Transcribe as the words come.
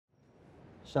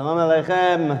Shalom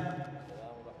Aleichem.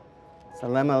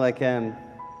 Salam Aleichem.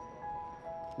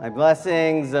 My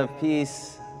blessings of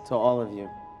peace to all of you.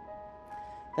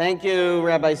 Thank you,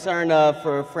 Rabbi Sarna,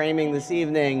 for framing this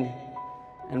evening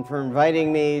and for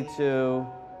inviting me to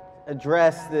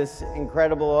address this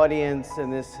incredible audience in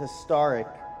this historic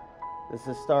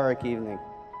evening.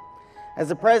 As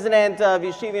the president of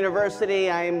Yeshiva University,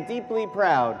 I am deeply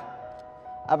proud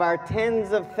of our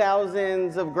tens of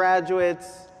thousands of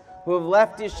graduates who have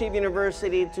left Yeshiva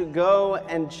University to go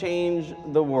and change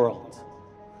the world.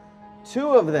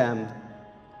 2 of them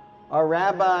are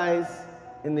rabbis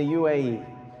in the UAE.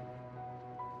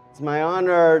 It's my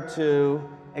honor to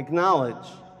acknowledge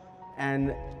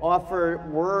and offer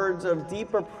words of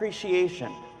deep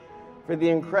appreciation for the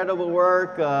incredible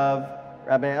work of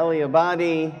Rabbi Eli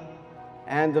Abadi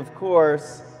and, of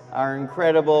course, our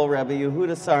incredible Rabbi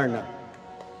Yehuda Sarna,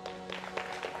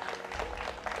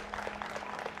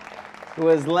 who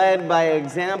has led by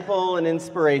example and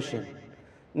inspiration,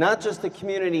 not just the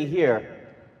community here,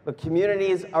 but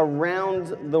communities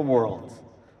around the world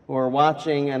who are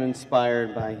watching and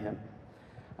inspired by him.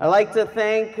 I'd like to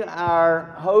thank our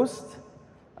host,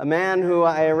 a man who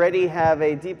I already have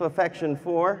a deep affection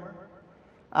for,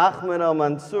 Ahmed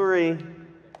Al-Mansoori,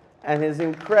 and his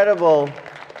incredible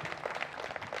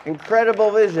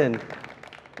vision.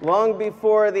 Long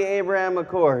before the Abraham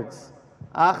Accords,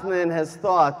 Ahmed has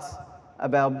thought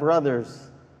about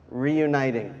brothers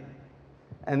reuniting.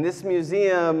 And this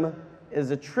museum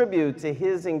is a tribute to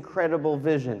his incredible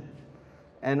vision.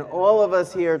 And all of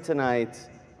us here tonight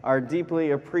are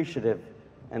deeply appreciative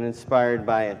and inspired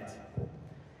by it.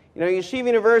 You know, Yeshiva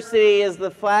University is the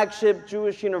flagship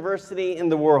Jewish university in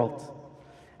the world.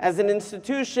 As an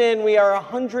institution, we are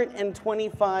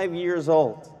 125 years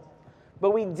old,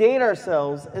 but we date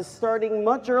ourselves as starting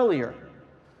much earlier.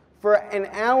 For in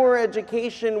our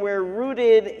education, we're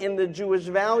rooted in the Jewish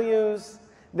values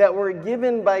that were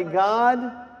given by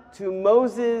God to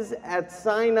Moses at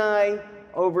Sinai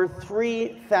over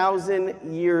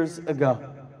 3,000 years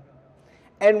ago.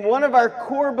 And one of our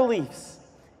core beliefs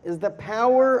is the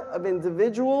power of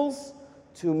individuals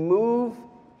to move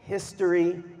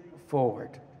history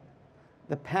forward.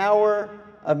 The power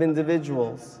of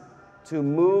individuals to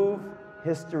move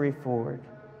history forward.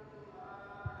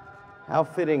 How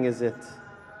fitting is it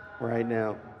right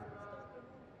now?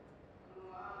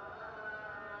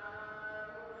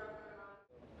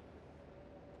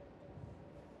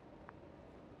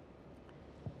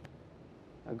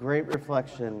 A great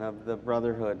reflection of the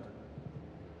brotherhood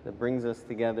that brings us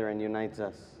together and unites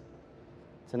us.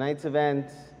 Tonight's event,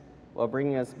 while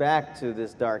bringing us back to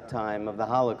this dark time of the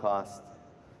Holocaust,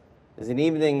 is an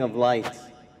evening of light,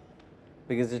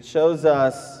 because it shows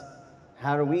us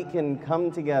how we can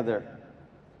come together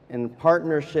in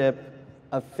partnership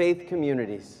of faith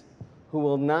communities who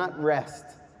will not rest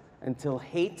until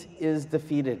hate is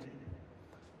defeated.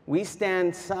 We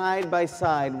stand side by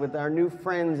side with our new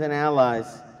friends and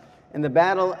allies in the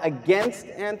battle against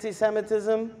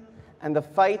anti-Semitism and the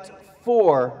fight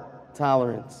for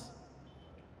tolerance.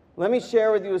 Let me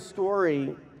share with you a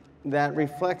story that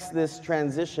reflects this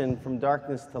transition from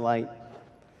darkness to light.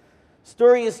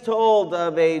 Story is told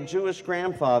of a Jewish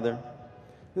grandfather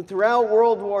who throughout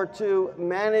World War II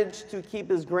managed to keep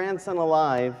his grandson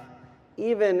alive,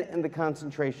 even in the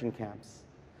concentration camps.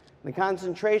 In the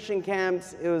concentration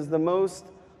camps, it was the most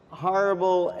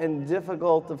horrible and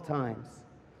difficult of times.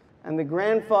 And the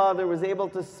grandfather was able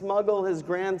to smuggle his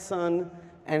grandson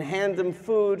and hand him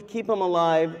food, keep him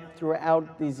alive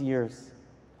throughout these years.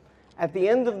 At the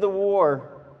end of the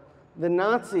war, the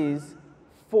Nazis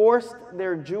forced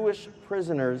their Jewish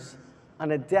prisoners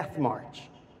on a death march.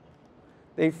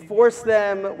 They forced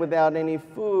them without any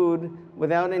food,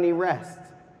 without any rest,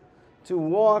 to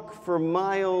walk for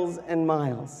miles and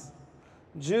miles.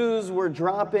 Jews were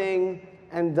dropping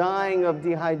and dying of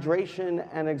dehydration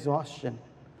and exhaustion,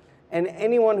 and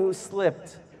anyone who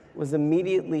slipped was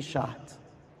immediately shot.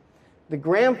 The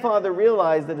grandfather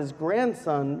realized that his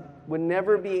grandson would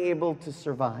never be able to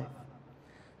survive.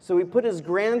 So he put his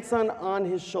grandson on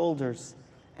his shoulders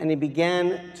and he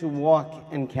began to walk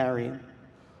and carry him.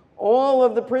 All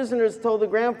of the prisoners told the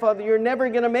grandfather, "You're never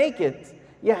going to make it.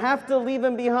 You have to leave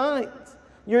him behind.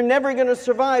 You're never going to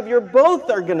survive. You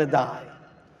both are going to die."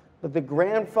 But the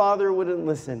grandfather wouldn't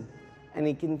listen, and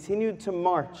he continued to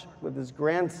march with his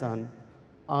grandson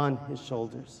on his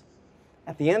shoulders.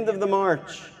 At the end of the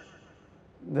march,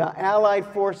 the Allied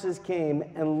forces came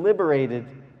and liberated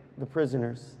the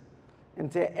prisoners.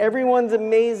 And to everyone's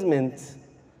amazement,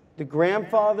 the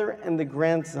grandfather and the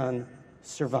grandson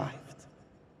survived.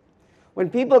 When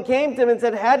people came to him and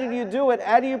said, how did you do it?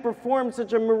 How do you perform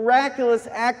such a miraculous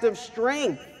act of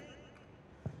strength?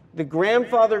 The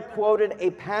grandfather quoted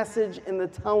a passage in the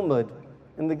Talmud,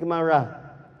 in the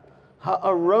Gemara.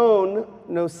 Ha'aron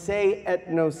nosei et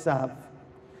nosav.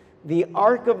 The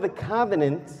Ark of the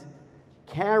Covenant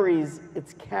carries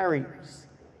its carriers.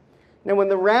 Now, when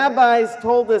the rabbis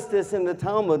told us this in the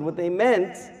Talmud, what they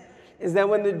meant is that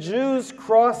when the Jews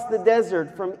crossed the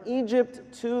desert from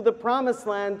Egypt to the Promised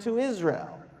Land to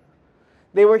Israel,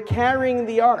 they were carrying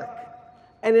the Ark.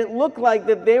 And it looked like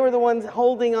that they were the ones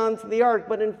holding on to the Ark,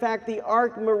 but in fact the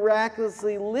Ark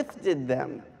miraculously lifted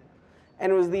them.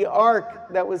 And it was the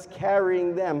Ark that was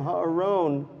carrying them.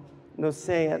 Ha'aron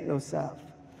nosei et nosav.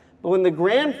 But when the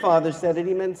grandfather said it,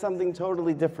 he meant something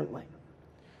totally differently.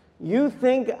 You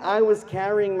think I was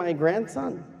carrying my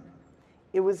grandson?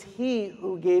 It was he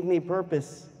who gave me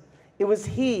purpose. It was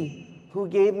he who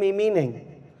gave me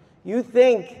meaning. You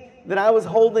think that I was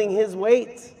holding his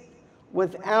weight?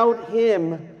 Without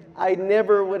him, I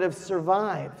never would have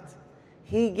survived.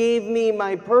 He gave me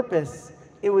my purpose.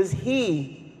 It was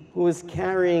he who was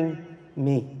carrying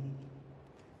me.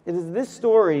 It is this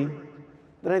story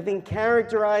that I think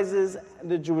characterizes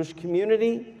the Jewish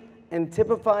community and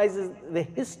typifies the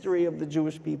history of the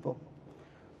Jewish people.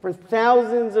 For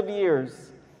thousands of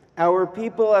years, our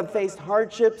people have faced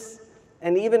hardships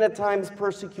and even at times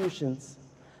persecutions.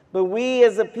 But we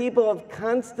as a people have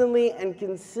constantly and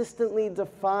consistently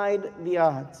defied the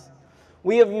odds.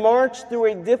 We have marched through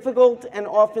a difficult and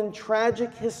often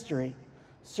tragic history,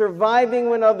 surviving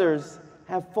when others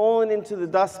have fallen into the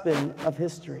dustbin of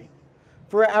history.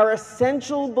 For our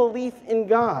essential belief in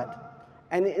God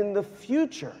and in the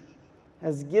future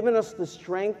has given us the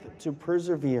strength to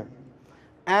persevere.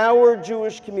 Our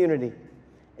Jewish community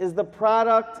is the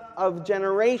product of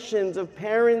generations of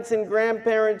parents and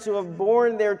grandparents who have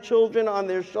borne their children on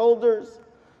their shoulders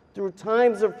through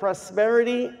times of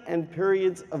prosperity and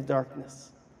periods of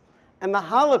darkness. And the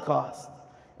Holocaust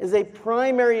is a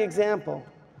primary example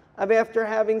of, after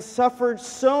having suffered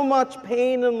so much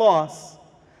pain and loss,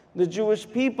 the Jewish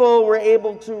people were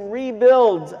able to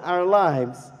rebuild our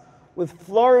lives with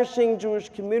flourishing Jewish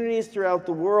communities throughout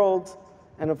the world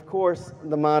and, of course,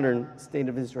 the modern state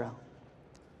of Israel.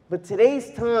 But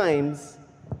today's times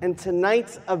and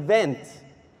tonight's event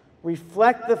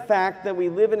reflect the fact that we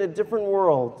live in a different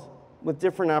world with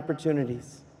different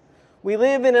opportunities. We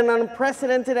live in an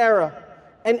unprecedented era,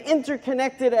 an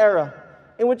interconnected era,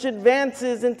 in which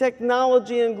advances in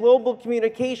technology and global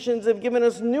communications have given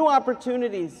us new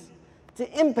opportunities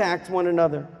to impact one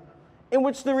another, in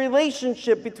which the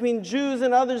relationship between Jews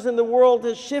and others in the world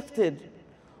has shifted,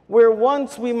 where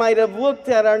once we might have looked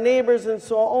at our neighbors and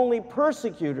saw only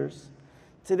persecutors,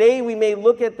 today we may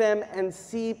look at them and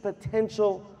see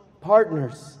potential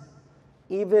partners,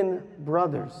 even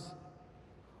brothers.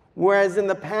 Whereas in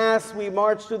the past we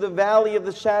marched through the valley of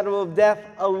the shadow of death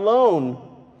alone,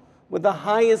 with the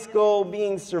highest goal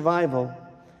being survival,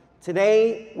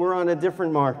 today we're on a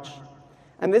different march.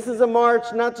 And this is a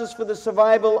march not just for the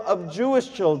survival of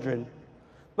Jewish children,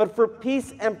 but for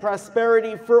peace and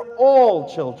prosperity for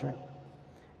all children.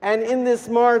 And in this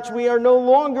march, we are no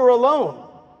longer alone.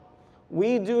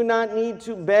 We do not need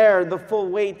to bear the full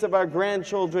weight of our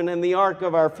grandchildren and the arc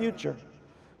of our future,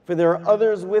 for there are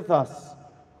others with us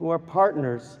who are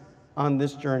partners on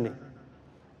this journey.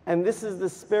 And this is the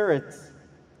spirit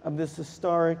of this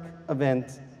historic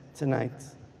event tonight.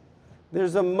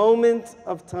 There's a moment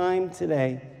of time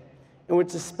today in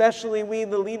which especially we,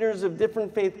 the leaders of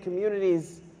different faith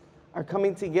communities, are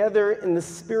coming together in the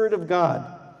Spirit of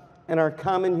God and our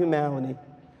common humanity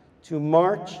to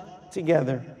march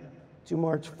together, to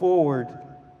march forward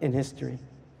in history.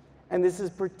 And this is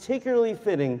particularly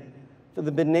fitting for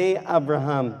the B'nai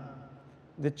Abraham,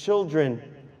 the children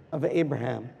of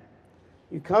Abraham.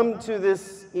 You come to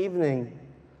this evening,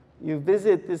 you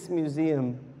visit this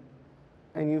museum,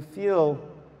 and you feel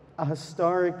a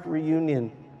historic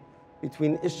reunion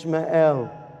between Ishmael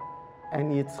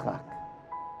and Yitzchak.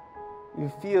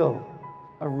 You feel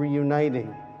a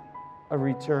reuniting, a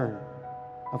return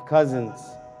of cousins,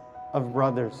 of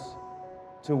brothers,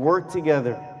 to work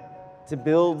together to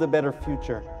build a better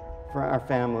future for our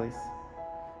families.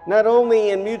 Not only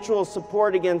in mutual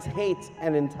support against hate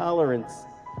and intolerance,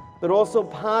 but also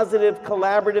positive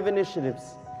collaborative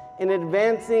initiatives in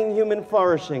advancing human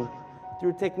flourishing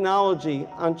through technology,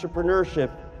 entrepreneurship,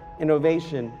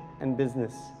 innovation, and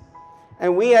business.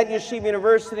 And we at Yeshiva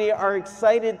University are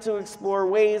excited to explore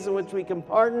ways in which we can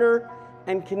partner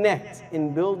and connect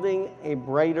in building a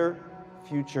brighter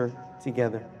future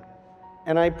together.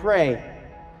 And I pray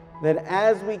that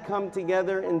as we come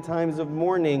together in times of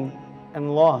mourning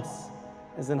and loss,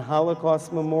 as in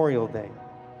Holocaust Memorial Day,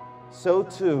 so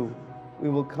too we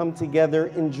will come together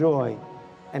in joy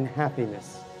and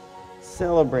happiness,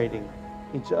 celebrating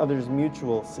each other's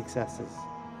mutual successes.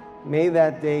 May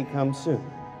that day come soon,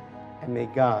 and may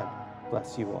God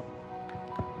bless you all.